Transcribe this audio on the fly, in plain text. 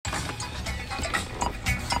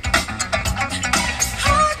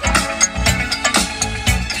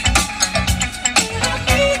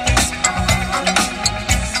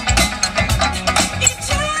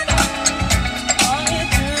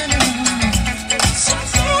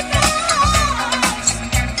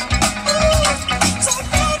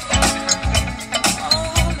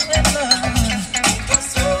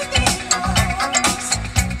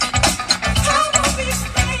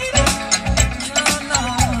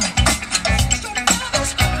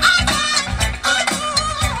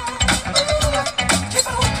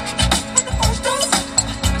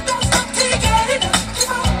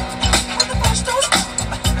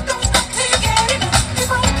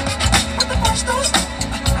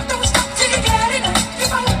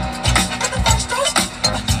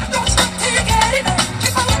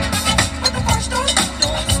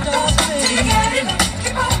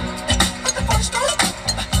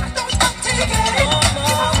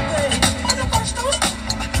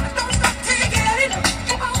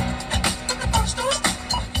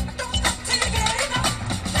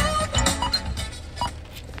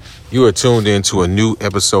You are tuned in to a new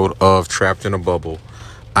episode of Trapped in a Bubble.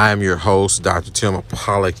 I am your host, Dr. Tim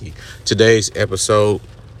Apollocky. Today's episode,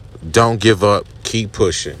 don't give up, keep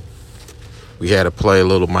pushing. We had to play a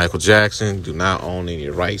little Michael Jackson. Do not own any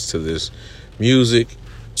rights to this music.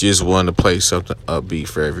 Just wanted to play something upbeat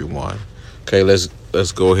for everyone. Okay, let's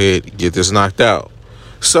go ahead and get this knocked out.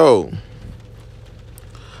 So,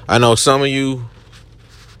 I know some of you,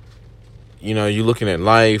 you're looking at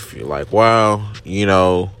life. You're like, wow,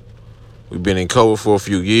 we've been in COVID for a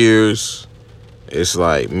few years. It's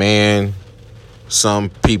like, man, some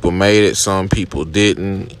people made it, some people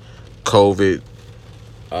didn't. COVID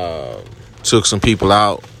took some people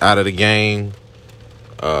out of the game.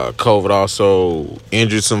 COVID also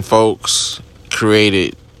injured some folks,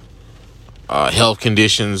 created health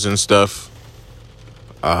conditions and stuff.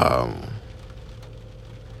 Do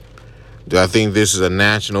I think this is a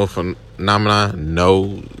national phenomenon?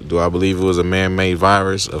 No. Do I believe it was a man-made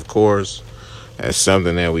virus? Of course. That's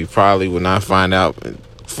something that we probably will not find out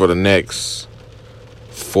for the next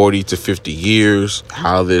 40 to 50 years,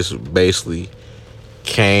 how this basically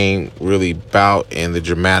came really about and the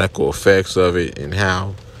dramatical effects of it and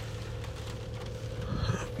how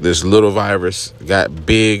this little virus got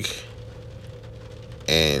big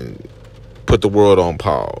and put the world on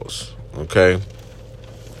pause. Okay?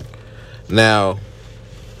 Now,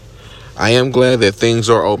 I am glad that things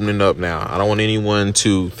are opening up now. I don't want anyone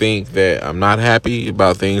to think that I'm not happy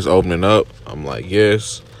about things opening up. I'm like,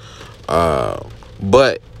 yes.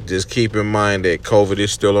 But just keep in mind that COVID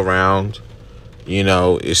is still around.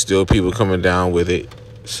 It's still people coming down with it.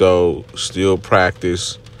 So still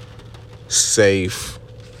practice safe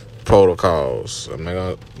protocols. I'm not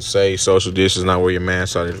going to say social distance, not wear your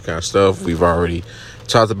mask, all that kind of stuff. We've already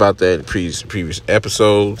talked about that in previous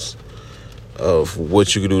episodes of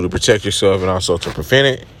what you can do to protect yourself and also to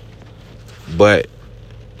prevent it. But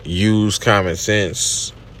use common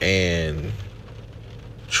sense and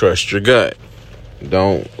trust your gut.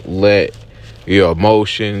 Don't let your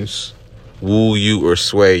emotions woo you or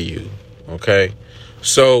sway you. Okay?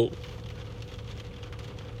 So,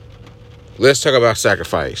 let's talk about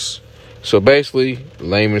sacrifice. So basically,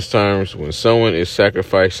 layman's terms, when someone is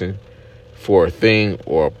sacrificing for a thing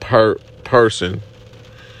or a person,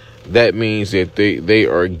 that means that they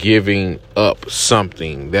are giving up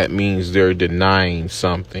something. That means they're denying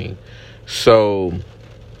something. So,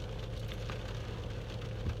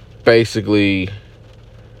 basically,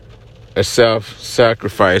 a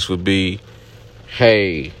self-sacrifice would be,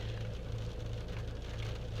 hey,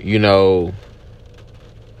 now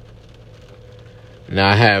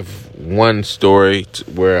I have one story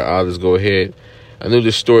where I'll just go ahead. I knew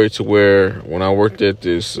this story to where when I worked at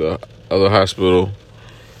this other hospital,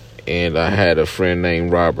 and I had a friend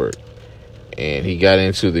named Robert, and he got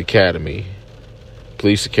into the academy,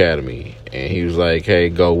 police academy, and he was like, hey,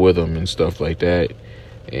 go with him and stuff like that,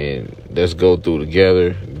 and let's go through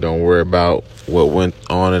together. Don't worry about what went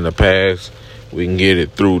on in the past. We can get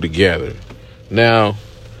it through together. Now,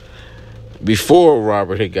 before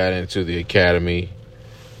Robert had got into the academy,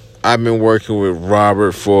 I've been working with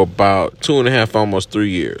Robert for about 2.5, almost 3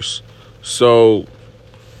 years. So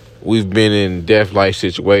we've been in death-like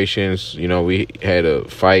situations. We had to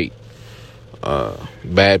fight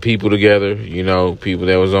bad people together, people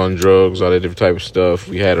that was on drugs, all that different type of stuff.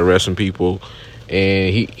 We had to arrest some people.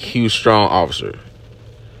 And he was a strong officer.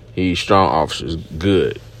 He's strong officers,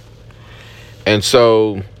 good. And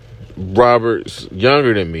so Robert's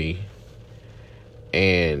younger than me.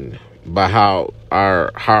 And by how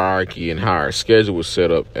our hierarchy and how our schedule was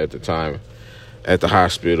set up at the time at the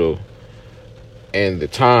hospital, and the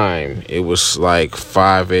time, it was like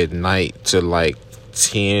 5 at night to like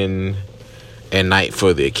 10 at night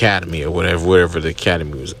for the academy or wherever the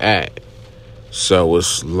academy was at. So it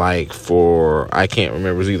was like for, I can't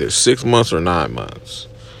remember, it was either 6 months or 9 months.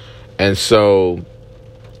 And so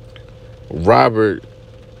Robert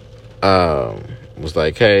was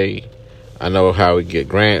like, hey, I know how we get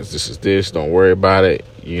grants. This is this. Don't worry about it.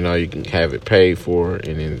 You can have it paid for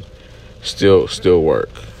and then still work.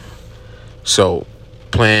 So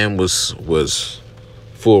plan was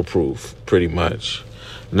foolproof, pretty much.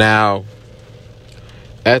 Now,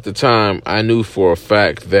 at the time, I knew for a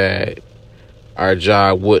fact that our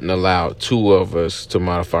job wouldn't allow 2 of us to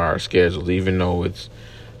modify our schedules, even though it's,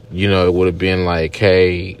 it would have been like,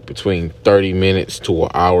 hey, between 30 minutes to an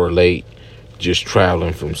hour late just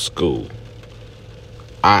traveling from school.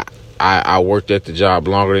 I worked at the job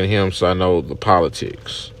longer than him, so I know the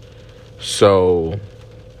politics. So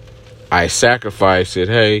I sacrificed it.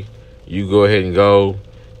 Hey, you go ahead and go,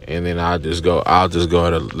 and then I'll just go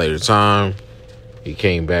at a later time. He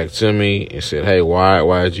came back to me and said, "Hey,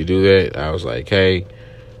 why did you do that?" I was like, "Hey,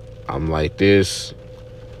 I'm like this.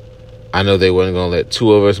 I know they wasn't going to let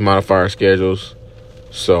two of us modify our schedules,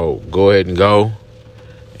 so go ahead and go."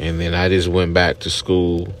 And then I just went back to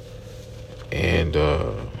school, and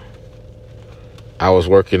I was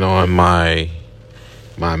working on my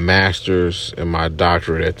master's and my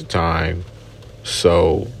doctorate at the time.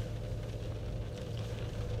 So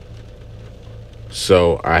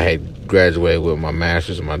I had graduated with my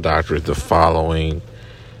master's and my doctorate the following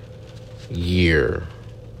year.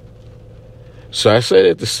 So I say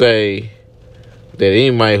that to say that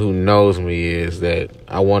anybody who knows me is that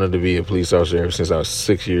I wanted to be a police officer ever since I was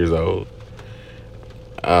 6 years old.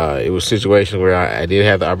 It was a situation where I did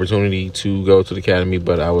have the opportunity to go to the academy,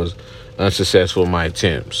 but I was unsuccessful in my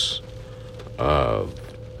attempts.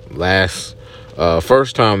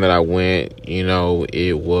 First time that I went,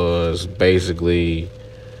 it was basically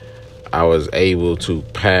I was able to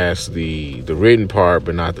pass the written part,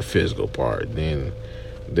 but not the physical part. Then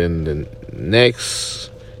the next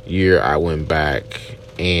year I went back,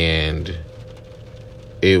 and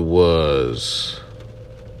it was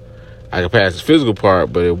I could pass the physical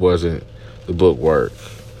part, but it wasn't the book work.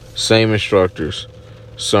 Same instructors.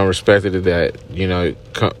 Some respected it that,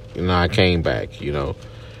 I came back.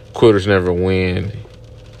 Quitters never win,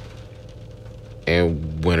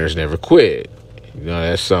 and winners never quit.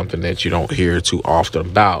 That's something that you don't hear too often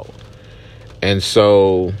about. And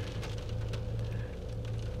so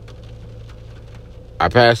I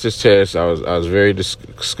passed this test. I was very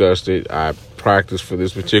disgusted. I practiced for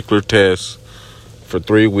this particular test for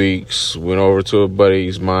 3 weeks. Went over to a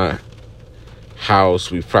buddy's my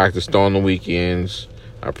house. We practiced on the weekends.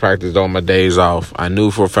 I practiced on my days off. I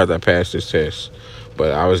knew for a fact I passed this test,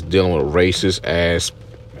 but I was dealing with racist ass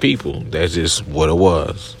people. That's just what it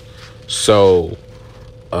was. So,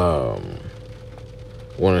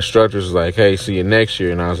 one instructor was like, "Hey, see you next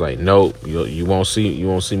year," and I was like, "Nope, you won't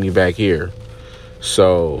see me back here."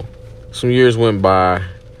 So, some years went by,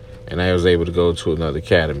 and I was able to go to another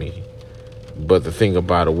academy. But the thing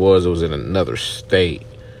about it was in another state.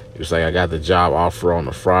 It was like I got the job offer on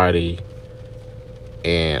a Friday,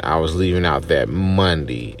 and I was leaving out that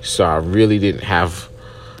Monday. So I really didn't have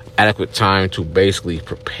adequate time to basically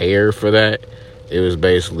prepare for that. It was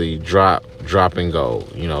basically drop and go.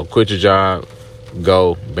 Quit your job,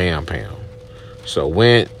 go, bam, bam. So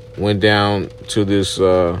went down to this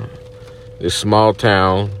small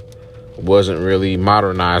town. Wasn't really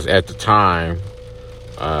modernized at the time.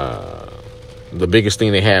 The biggest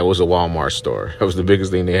thing they had was a Walmart store. That was the biggest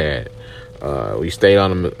thing they had. We stayed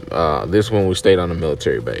on we stayed on a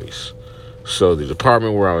military base. So the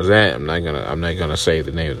department where I was at, I'm not gonna say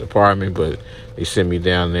the name of the department, but they sent me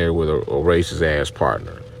down there with a racist ass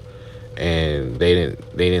partner, and they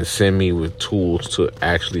didn't send me with tools to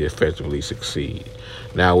actually effectively succeed.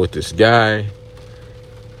 Now with this guy,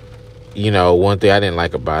 one thing I didn't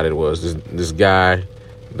like about it was this guy.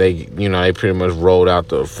 They pretty much rolled out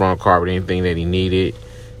the front carpet. Anything that he needed,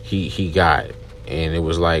 he got. And it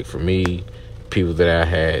was like, for me, people that I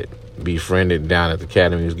had befriended down at the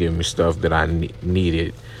academy was giving me stuff that I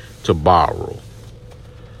needed to borrow.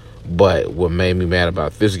 But what made me mad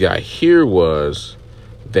about this guy here was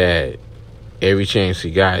that every chance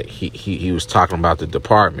he got, he was talking about the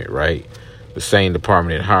department, right? The same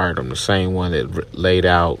department that hired him, the same one that laid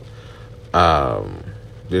out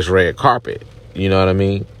this red carpet. You know what I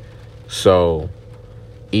mean? So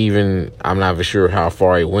even I'm not for sure how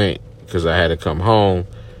far he went because I had to come home.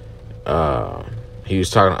 He was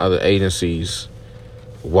talking to other agencies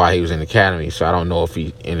while he was in the academy, so I don't know if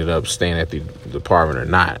he ended up staying at the department or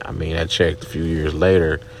not. I mean, I checked a few years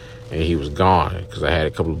later, and he was gone because I had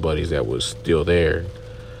a couple of buddies that was still there.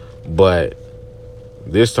 But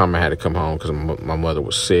this time I had to come home because my mother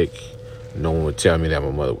was sick. No one would tell me that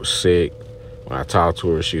my mother was sick. When I talked to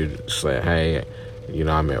her, she would say, "Hey,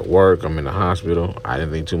 I'm at work. I'm in the hospital." I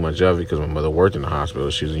didn't think too much of it because my mother worked in the hospital.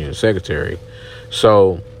 She was a unit secretary.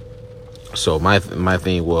 So my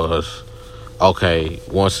thing was, okay,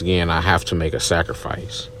 once again, I have to make a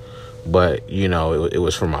sacrifice. But, it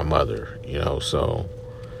was for my mother, So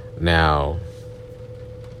now,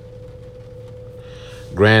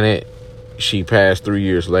 granted, she passed 3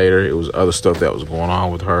 years later. It was other stuff that was going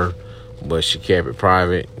on with her. But she kept it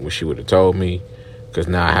private, which she would have told me, because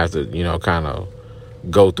now I have to, kind of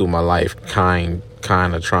go through my life kind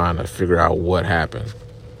of trying to figure out what happened.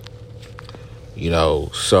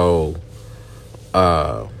 So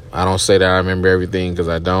I don't say that I remember everything because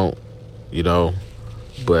I don't,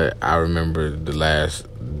 but I remember the last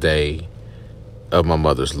day of my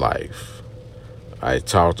mother's life. I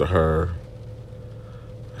talked to her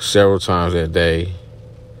several times that day.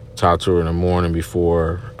 Talked to her in the morning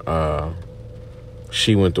before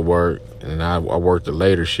she went to work, and I worked a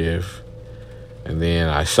later shift. And then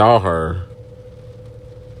I saw her,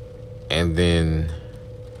 and then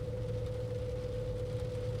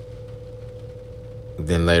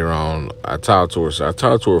later on I talked to her. So I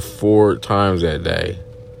talked to her 4 times that day.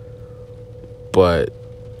 But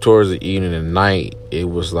towards the evening and night, it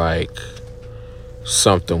was like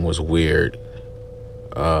something was weird.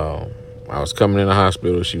 I was coming in the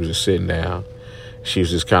hospital. She was just sitting down. She was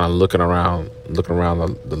just kind of looking around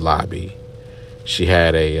the lobby. She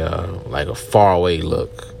had a faraway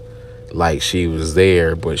look, like she was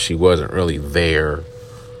there, but she wasn't really there.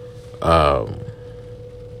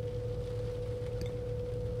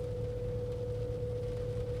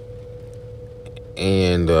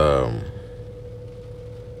 And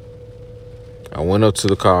I went up to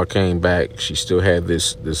the car, came back. She still had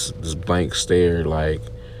this blank stare, like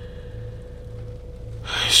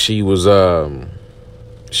she wasn't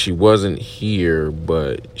here,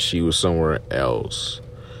 but she was somewhere else.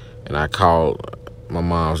 And I called my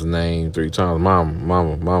mom's name 3 times,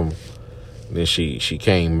 mama. Then she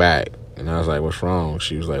came back, and I was like, "What's wrong?"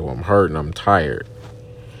 She was like, "Well, I'm hurt and I'm tired."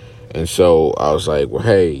 And so I was like, "Well,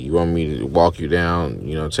 hey, you want me to walk you down,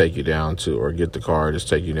 take you down to, or get the car, just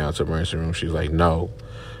take you down to the emergency room?" She's like, "No,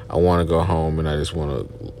 I want to go home and I just want to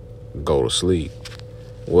go to sleep."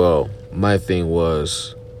 Well, my thing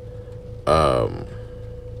was, I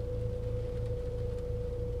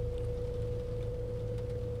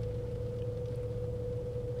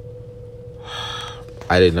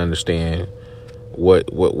didn't understand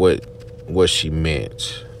what she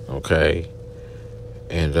meant, okay?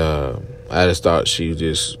 And I just thought she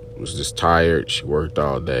was just tired. She worked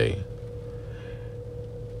all day.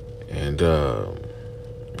 And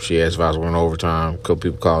she asked if I was working overtime. A couple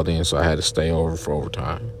people called in, so I had to stay over for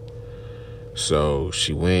overtime. So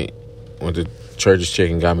she went to Church's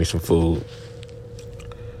Chicken, got me some food.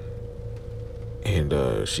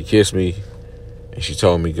 And she kissed me, and she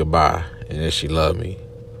told me goodbye, and that she loved me.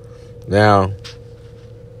 Now,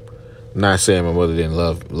 I'm not saying my mother didn't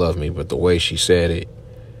love me, but the way she said it,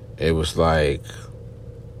 it was like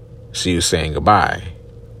she was saying goodbye.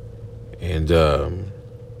 And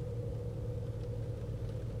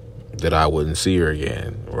that I wouldn't see her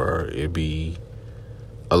again, or it'd be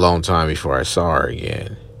a long time before I saw her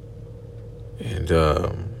again. And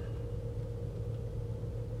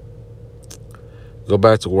go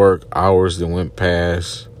back to work, hours that went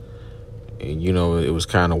past, and it was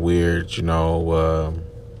kind of weird.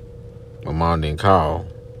 My mom didn't call,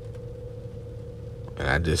 and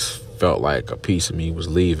I just felt like a piece of me was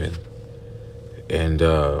leaving. And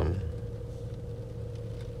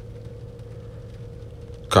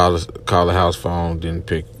called the house phone,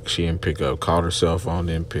 she didn't pick up. Called her cell phone,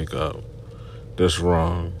 didn't pick up. That's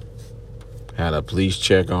wrong. Had a police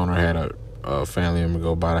check on her, had a family member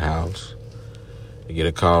go by the house. You get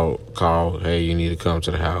a call, hey, you need to come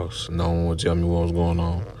to the house. No one would tell me what was going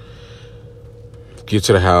on. Get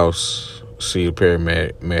to the house, see the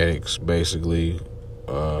paramedics, basically.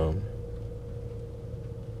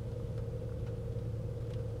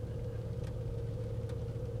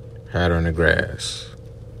 Had her in the grass.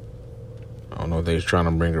 I don't know if they was trying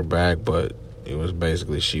to bring her back, but it was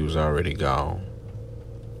basically she was already gone.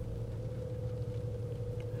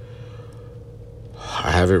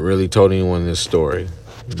 I haven't really told anyone this story,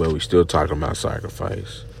 but we still talking about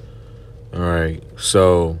sacrifice. All right,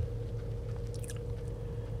 so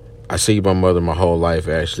I see my mother my whole life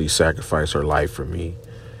actually sacrifice her life for me.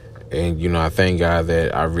 And, I thank God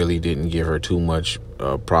that I really didn't give her too much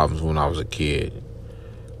problems when I was a kid.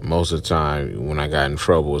 Most of the time when I got in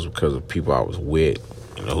trouble was because of people I was with,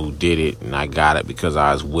 who did it, and I got it because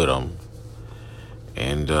I was with them.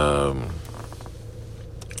 And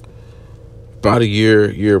about a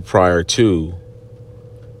year prior to,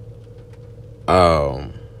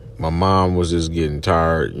 my mom was just getting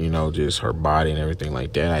tired, just her body and everything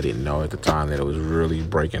like that. I didn't know at the time that it was really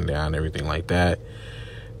breaking down and everything like that.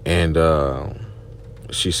 And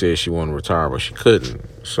she said she wanted to retire, but she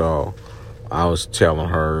couldn't. So I was telling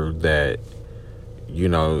her that,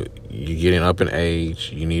 you're getting up in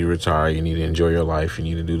age. You need to retire. You need to enjoy your life. You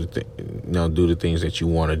need to do the things that you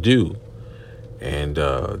want to do. And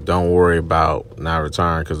don't worry about not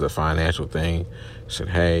retiring because of the financial thing. I said,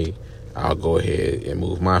 hey, I'll go ahead and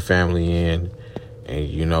move my family in. And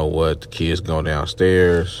you know what? The kids go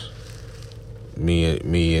downstairs. Me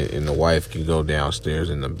and the wife can go downstairs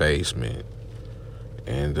in the basement.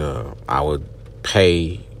 And I would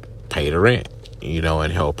pay the rent,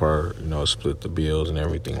 and help her, split the bills and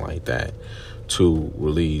everything like that. to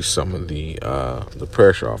release some of the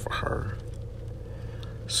pressure off of her.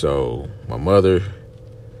 So my mother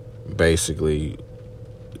basically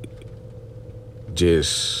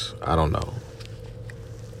just, I don't know.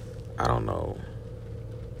 I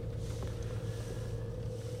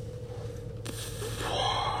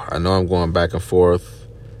know I'm going back and forth.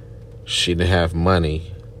 She didn't have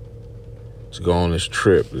money to go on this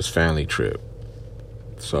trip, this family trip.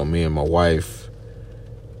 So me and my wife,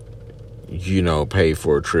 paid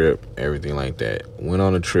for a trip, everything like that. Went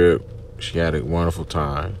on a trip. She had a wonderful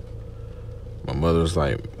time. My mother was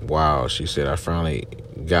like, wow. She said, I finally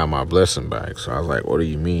got my blessing back. So I was like, what do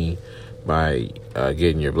you mean by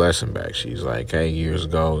getting your blessing back? She's like, hey, years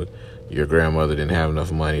ago, your grandmother didn't have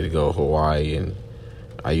enough money to go to Hawaii, and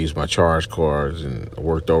I used my charge cards and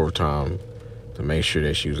worked overtime to make sure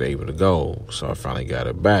that she was able to go. So I finally got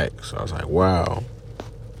it back. So I was like, wow.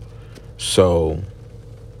 So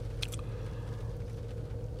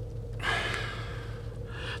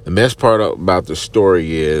the best part about the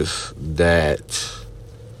story is that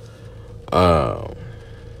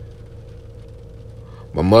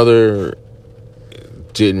my mother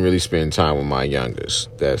didn't really spend time with my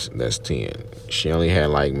youngest. That's 10. She only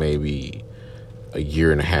had like maybe a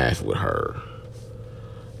year and a half with her.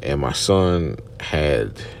 And my son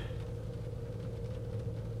had,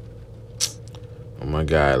 oh my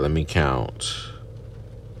God, let me count.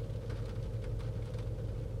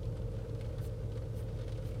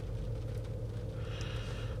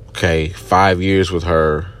 Okay, 5 years with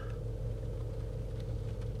her.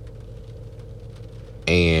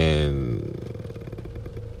 And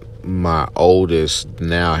my oldest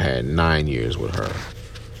now had 9 years with her.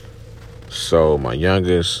 So my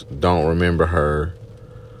youngest don't remember her.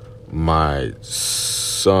 My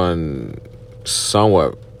son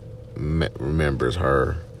somewhat remembers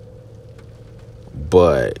her.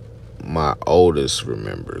 But my oldest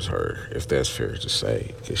remembers her, if that's fair to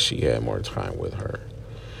say, because she had more time with her.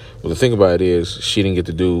 Well, the thing about it is, she didn't get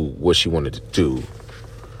to do what she wanted to do.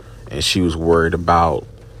 And she was worried about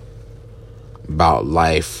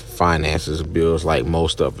life, finances, bills, like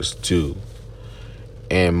most of us do.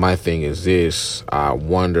 And my thing is this, I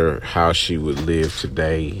wonder how she would live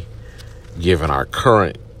today, given our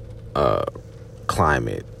current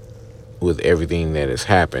climate, with everything that has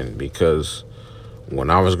happened. Because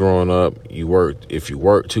when I was growing up, if you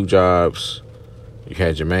worked 2 jobs, you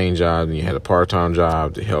had your main job and you had a part-time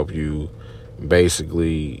job to help you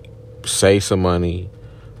basically save some money,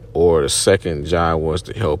 or the second job was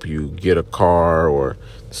to help you get a car, or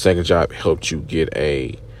the second job helped you get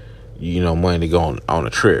money to go on a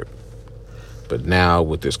trip. But now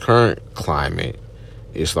with this current climate,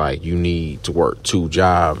 it's like you need to work 2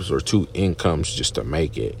 jobs or 2 incomes just to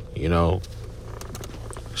make it,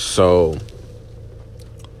 So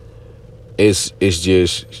it's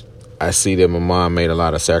just, I see that my mom made a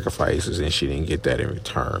lot of sacrifices and she didn't get that in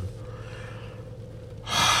return.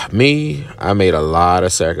 Me, I made a lot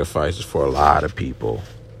of sacrifices for a lot of people.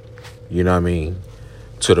 You know what I mean?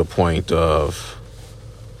 To the point of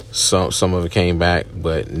some of it came back,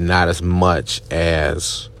 but not as much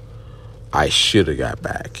as I should have got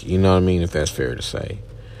back. You know what I mean? If that's fair to say.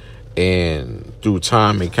 And through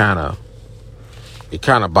time, it kind of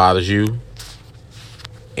bothers you,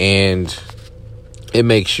 and it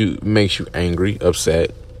makes you angry,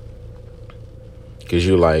 upset, because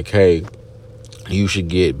you're like, hey, you should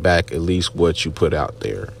get back at least what you put out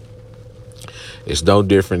there. It's no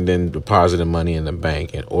different than depositing money in the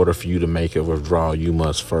bank. In order for you to make a withdrawal, you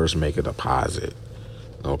must first make a deposit.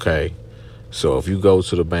 Okay? So if you go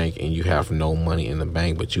to the bank and you have no money in the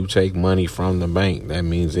bank, but you take money from the bank, that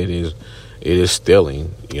means it is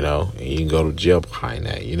stealing, and you can go to jail behind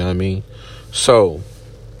that. You know what I mean? So,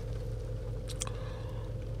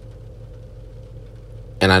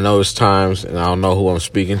 and I know it's times, and I don't know who I'm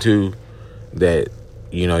speaking to, that,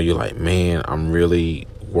 you're like, man, I'm really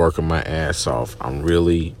working my ass off. I'm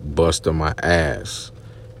really busting my ass.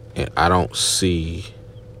 And I don't see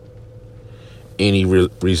any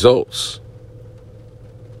results.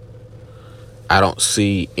 I don't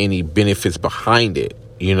see any benefits behind it.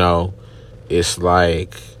 It's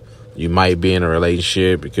like you might be in a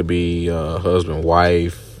relationship. It could be husband,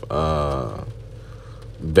 wife,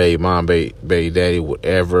 baby mom, baby daddy,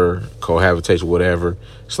 whatever, cohabitation, whatever.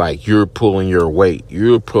 It's like you're pulling your weight.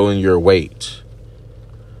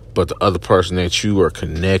 But the other person that you are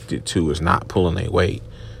connected to is not pulling their weight.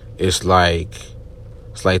 It's like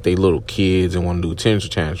they little kids and want to do temper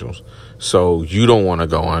tantrums. So you don't want to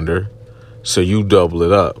go under. So you double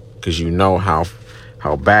it up, because you know how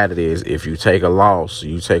bad it is. If you take a loss,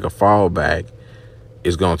 you take a fall back,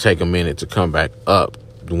 it's going to take a minute to come back up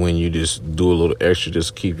when you just do a little extra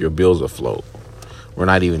just to keep your bills afloat. We're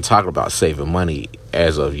not even talking about saving money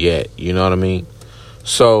as of yet. You know what I mean?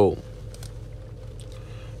 So,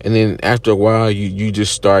 and then after a while, you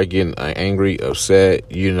just start getting angry, upset,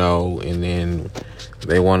 and then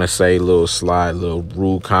they want to say little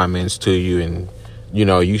rude comments to you, and,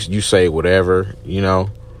 you say whatever,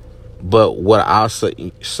 But what I'll say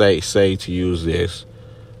to you is this,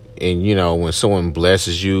 and, when someone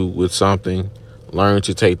blesses you with something, learn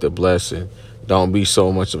to take the blessing. Don't be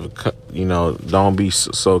so much of don't be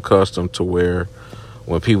so accustomed to where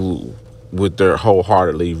when people with their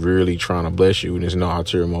wholeheartedly really trying to bless you and there's no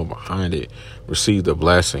ulterior motive behind it, receive the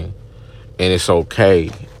blessing. And it's okay.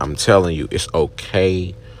 I'm telling you, it's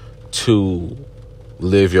okay to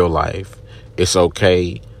live your life. It's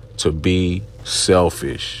okay to be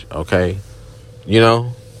selfish. Okay.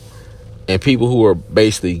 And people who are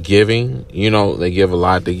basically giving, they give a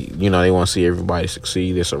lot. They want to see everybody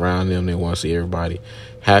succeed. It's around them. They want to see everybody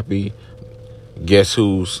happy. Guess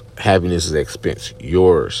whose happiness is expense?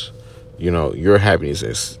 Yours. Your happiness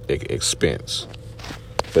is expense.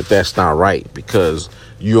 But that's not right, because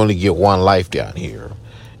you only get one life down here.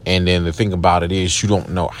 And then the thing about it is you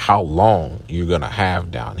don't know how long you're going to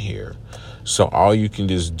have down here. So all you can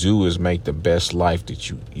just do is make the best life that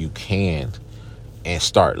you can and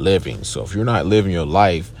start living. So if you're not living your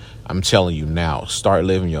life, I'm telling you now, start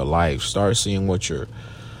living your life. Start seeing what your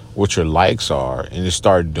likes are and just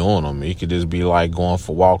start doing them. It could just be like going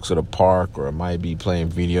for walks at a park, or it might be playing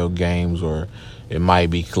video games, or it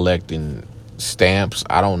might be collecting stamps.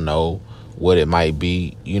 I don't know what it might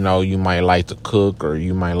be. You might like to cook, or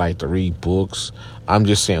you might like to read books. I'm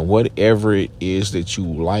just saying, whatever it is that you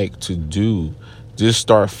like to do, just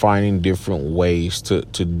start finding different ways to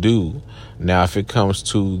do. Now, if it comes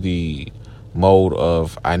to the mode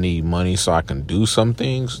of I need money so I can do some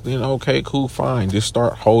things, then okay, cool, fine. Just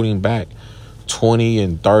start holding back $20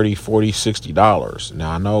 and $30, $40, $60.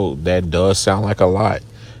 Now, I know that does sound like a lot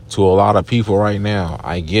to a lot of people right now.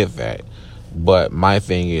 I get that. But my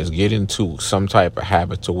thing is, get into some type of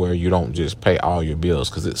habit to where you don't just pay all your bills,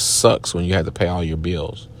 because it sucks when you have to pay all your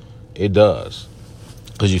bills. It does.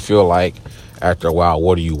 Because you feel like after a while,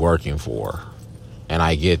 what are you working for? And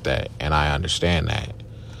I get that, and I understand that.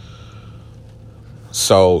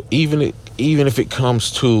 So even if it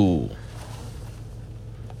comes to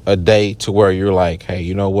a day to where you're like, hey,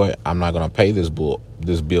 you know what? I'm not going to pay this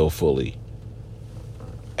bill fully.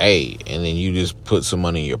 Hey, and then you just put some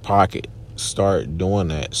money in your pocket. Start doing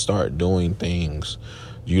that. Start doing things.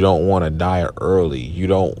 You don't want to die early. You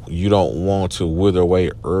don't want to wither away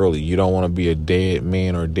early. You don't want to be a dead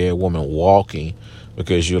man or a dead woman walking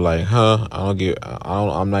because you're like,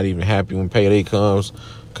 I'm not even happy when payday comes,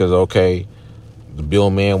 because okay, the bill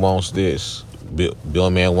man wants this. Bill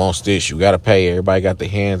man wants this. You got to pay. Everybody got their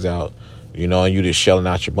hands out, and you just shelling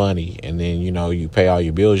out your money. And then, you pay all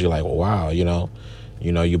your bills. You're like, well, wow, you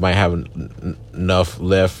might have enough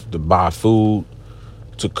left to buy food,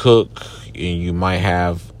 to cook, and you might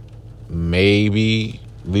have maybe,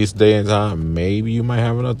 this day and time, maybe you might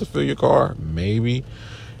have enough to fill your car, maybe.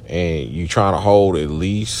 And you trying to hold at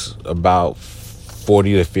least about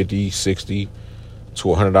 40 to 50, 60 to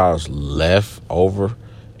 $100 left over,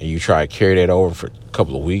 and you try to carry that over for a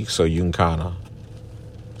couple of weeks so you can kind of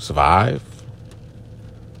survive.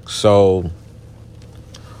 So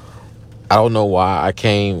I don't know why I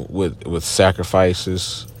came with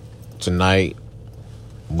sacrifices tonight,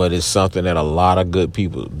 but it's something that a lot of good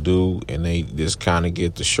people do, and they just kind of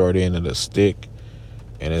get the short end of the stick.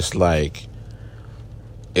 And it's like,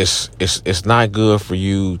 it's not good for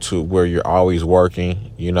you to where you're always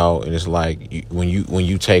working, and it's like when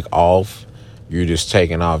you take off, you're just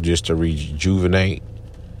taking off just to rejuvenate,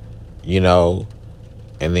 and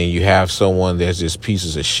then you have someone that's just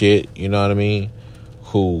pieces of shit, you know what I mean,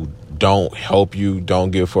 who don't help you,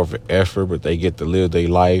 don't give forth an effort, but they get to live their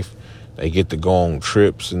life. They get to go on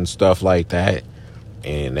trips and stuff like that,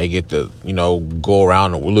 and they get to, go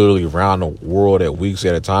literally around the world at weeks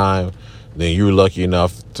at a time. Then you're lucky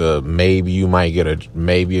enough to maybe you might get a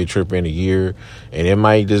trip in a year, and it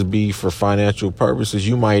might just be for financial purposes.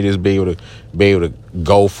 You might just be able to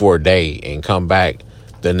go for a day and come back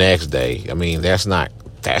the next day. I mean, that's not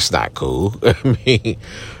cool. I mean,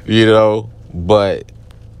 but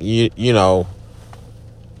if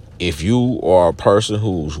you are a person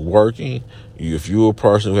who's working, if you're a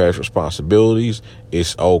person who has responsibilities,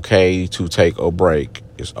 it's okay to take a break.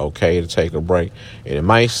 It's okay to take a break. And it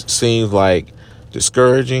might seem like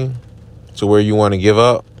discouraging to where you want to give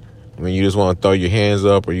up. I mean, you just want to throw your hands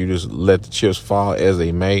up, or you just let the chips fall as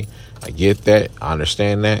they may. I get that. I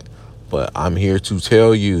understand that. But I'm here to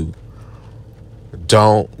tell you,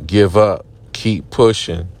 Don't give up. Keep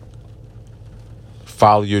pushing.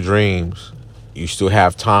 Follow your dreams. You still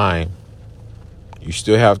have time. You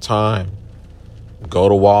still have time. Go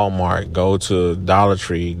to Walmart. Go to Dollar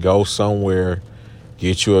Tree. Go somewhere.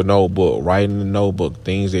 Get you a notebook. Write in the notebook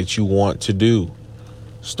things that you want to do.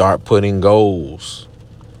 Start putting goals.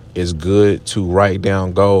 It's good to write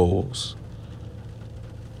down goals.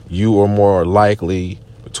 You are more likely,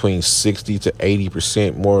 between 60 to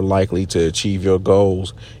 80% more likely to achieve your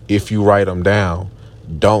goals if you write them down.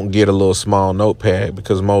 Don't get a little small notepad,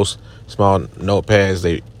 because most small notepads,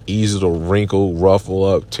 they're easy to wrinkle, ruffle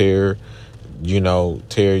up, tear. You'll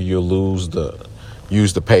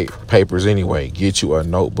use the papers anyway. Get you a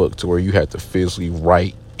notebook to where you have to physically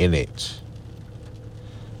write in it.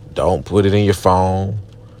 Don't put it in your phone.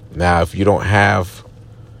 Now, if you don't have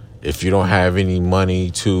any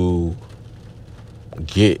money to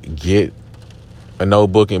get a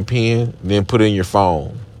notebook and pen, then put it in your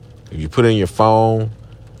phone. If you put it in your phone,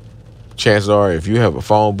 chances are, if you have a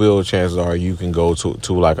phone bill, chances are you can go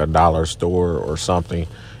to like a dollar store or something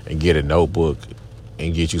and get a notebook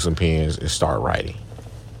and get you some pens and start writing.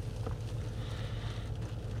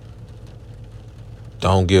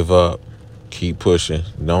 Don't give up. Keep pushing.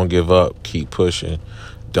 Don't give up. Keep pushing.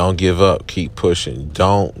 Don't give up. Keep pushing.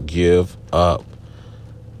 Don't give up.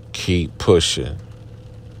 Keep pushing.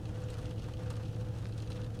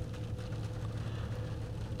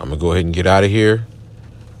 I'm going to go ahead and get out of here.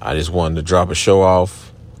 I just wanted to drop a show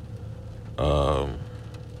off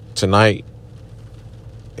tonight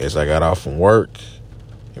as I got off from work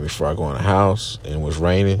and before I go in the house, and it was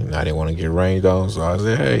raining and I didn't want to get rained on. So I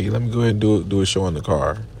said, hey, let me go ahead and do a show in the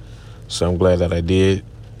car. So I'm glad that I did.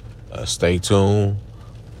 Stay tuned.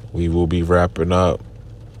 We will be wrapping up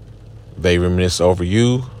They Reminisce Over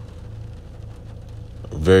You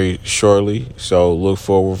very shortly. So look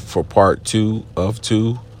forward for part 2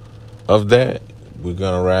 of that. We're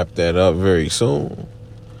going to wrap that up very soon.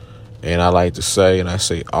 And I like to say, and I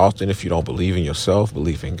say often, if you don't believe in yourself,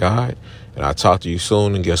 believe in God. And I'll talk to you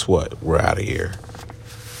soon. And guess what? We're out of here.